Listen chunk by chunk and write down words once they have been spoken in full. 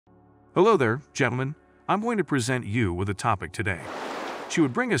Hello there, gentlemen. I'm going to present you with a topic today. She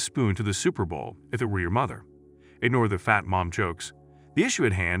would bring a spoon to the Super Bowl if it were your mother. Ignore the fat mom jokes. The issue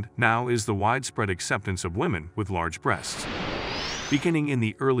at hand now is the widespread acceptance of women with large breasts. Beginning in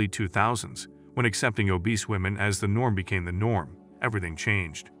the early 2000s, when accepting obese women as the norm became the norm, everything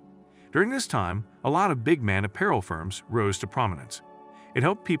changed. During this time, a lot of big man apparel firms rose to prominence. It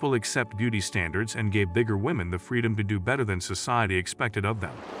helped people accept beauty standards and gave bigger women the freedom to do better than society expected of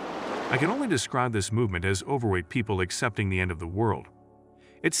them. I can only describe this movement as overweight people accepting the end of the world.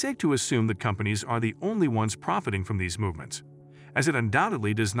 It's safe to assume that companies are the only ones profiting from these movements, as it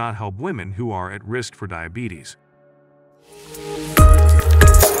undoubtedly does not help women who are at risk for diabetes.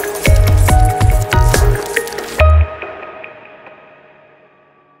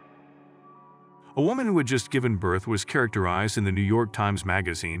 A woman who had just given birth was characterized in the New York Times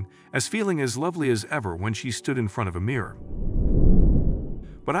Magazine as feeling as lovely as ever when she stood in front of a mirror.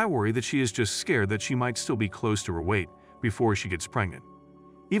 But I worry that she is just scared that she might still be close to her weight before she gets pregnant,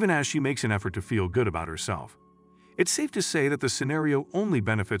 even as she makes an effort to feel good about herself. It's safe to say that the scenario only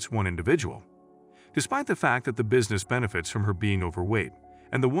benefits one individual. Despite the fact that the business benefits from her being overweight,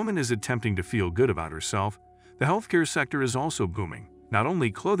 and the woman is attempting to feel good about herself, the healthcare sector is also booming, not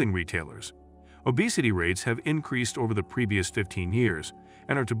only clothing retailers. Obesity rates have increased over the previous 15 years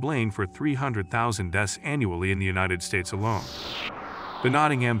and are to blame for 300,000 deaths annually in the United States alone. The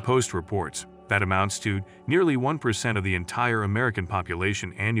Nottingham Post reports that amounts to nearly 1% of the entire American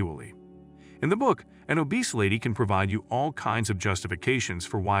population annually. In the book, an obese lady can provide you all kinds of justifications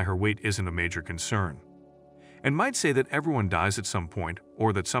for why her weight isn't a major concern, and might say that everyone dies at some point,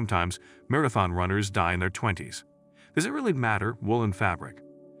 or that sometimes marathon runners die in their 20s. Does it really matter, woolen fabric?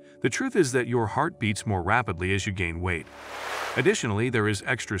 The truth is that your heart beats more rapidly as you gain weight. Additionally, there is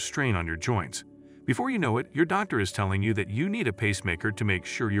extra strain on your joints. Before you know it, your doctor is telling you that you need a pacemaker to make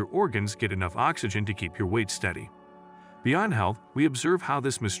sure your organs get enough oxygen to keep your weight steady. Beyond health, we observe how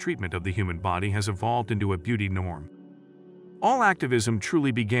this mistreatment of the human body has evolved into a beauty norm. All activism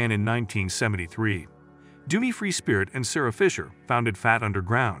truly began in 1973. Doomy Free Spirit and Sarah Fisher founded Fat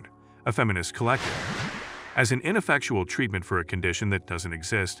Underground, a feminist collective. As an ineffectual treatment for a condition that doesn't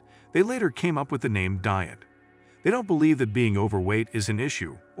exist, they later came up with the name diet. They don't believe that being overweight is an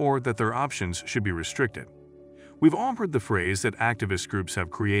issue or that their options should be restricted. We've all heard the phrase that activist groups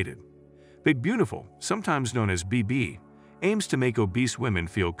have created. Big Beautiful, sometimes known as BB, aims to make obese women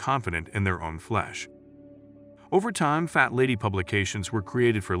feel confident in their own flesh. Over time, fat lady publications were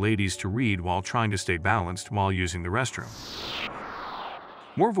created for ladies to read while trying to stay balanced while using the restroom.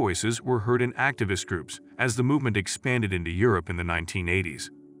 More voices were heard in activist groups as the movement expanded into Europe in the 1980s.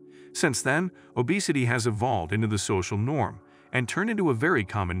 Since then, obesity has evolved into the social norm and turned into a very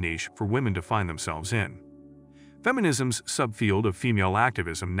common niche for women to find themselves in. Feminism's subfield of female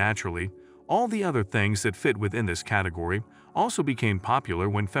activism naturally, all the other things that fit within this category also became popular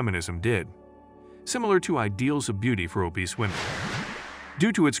when feminism did, similar to ideals of beauty for obese women.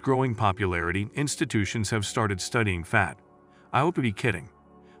 Due to its growing popularity, institutions have started studying fat. I hope to be kidding,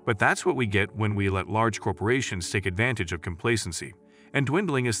 but that's what we get when we let large corporations take advantage of complacency and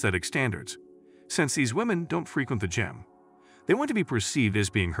dwindling aesthetic standards. Since these women don't frequent the gym, they want to be perceived as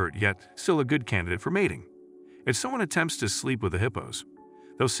being hurt yet still a good candidate for mating. If someone attempts to sleep with the hippos,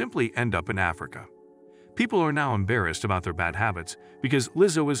 they'll simply end up in Africa. People are now embarrassed about their bad habits because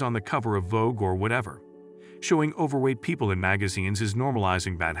Lizzo is on the cover of Vogue or whatever. Showing overweight people in magazines is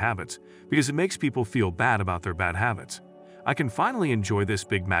normalizing bad habits because it makes people feel bad about their bad habits. I can finally enjoy this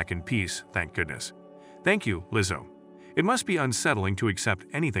Big Mac in peace, thank goodness. Thank you, Lizzo. It must be unsettling to accept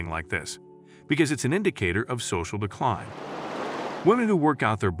anything like this, because it's an indicator of social decline. Women who work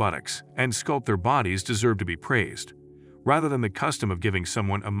out their buttocks and sculpt their bodies deserve to be praised, rather than the custom of giving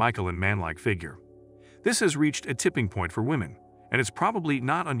someone a Michelin man-like figure. This has reached a tipping point for women, and it's probably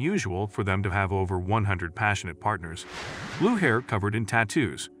not unusual for them to have over 100 passionate partners, blue hair covered in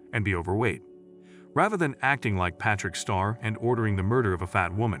tattoos, and be overweight. Rather than acting like Patrick Starr and ordering the murder of a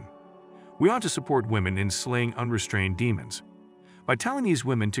fat woman, we ought to support women in slaying unrestrained demons by telling these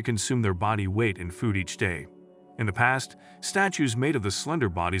women to consume their body weight in food each day. In the past, statues made of the slender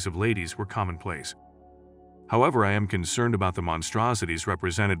bodies of ladies were commonplace. However, I am concerned about the monstrosities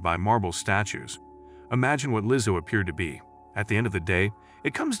represented by marble statues. Imagine what Lizzo appeared to be. At the end of the day,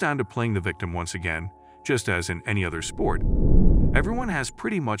 it comes down to playing the victim once again, just as in any other sport. Everyone has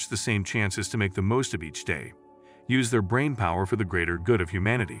pretty much the same chances to make the most of each day, use their brain power for the greater good of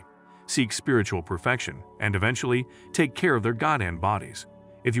humanity, seek spiritual perfection, and eventually take care of their goddamn bodies.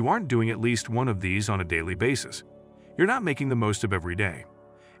 If you aren't doing at least one of these on a daily basis, you're not making the most of every day,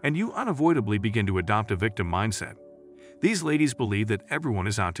 and you unavoidably begin to adopt a victim mindset. These ladies believe that everyone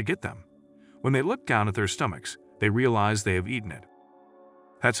is out to get them. When they look down at their stomachs, they realize they have eaten it.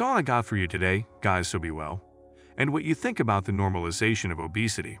 That's all I got for you today, guys, so be well. And what you think about the normalization of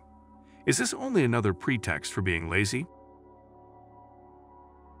obesity. Is this only another pretext for being lazy?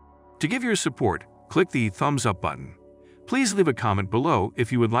 To give your support, click the thumbs up button. Please leave a comment below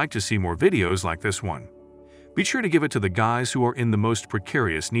if you would like to see more videos like this one. Be sure to give it to the guys who are in the most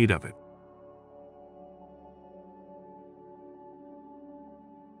precarious need of it.